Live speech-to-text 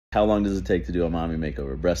How long does it take to do a mommy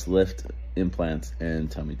makeover? Breast lift, implants,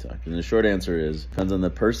 and tummy tuck. And the short answer is, depends on the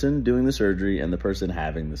person doing the surgery and the person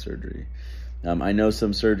having the surgery. I know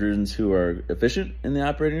some surgeons who are efficient in the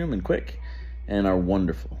operating room and quick and are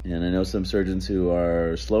wonderful. And I know some surgeons who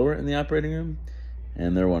are slower in the operating room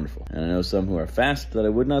and they're wonderful. And I know some who are fast that I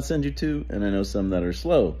would not send you to, and I know some that are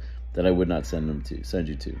slow that I would not send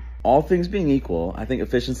you to. All things being equal, I think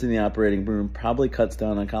efficiency in the operating room probably cuts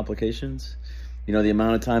down on complications. You know, the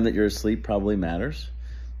amount of time that you're asleep probably matters,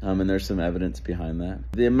 and there's some evidence behind that.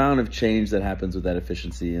 The amount of change that happens with that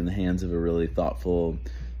efficiency in the hands of a really thoughtful,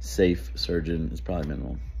 safe surgeon is probably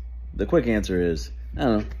minimal. The quick answer is, I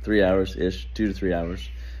don't know, 3 hours-ish, 2 to 3 hours.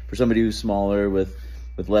 For somebody who's smaller with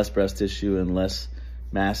less breast tissue and less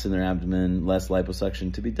mass in their abdomen, less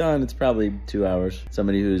liposuction to be done, it's probably 2 hours.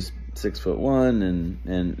 Somebody who's 6'1"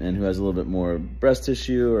 and who has a little bit more breast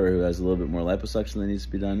tissue or who has a little bit more liposuction that needs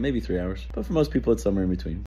to be done, maybe 3 hours. But for most people, it's somewhere in between.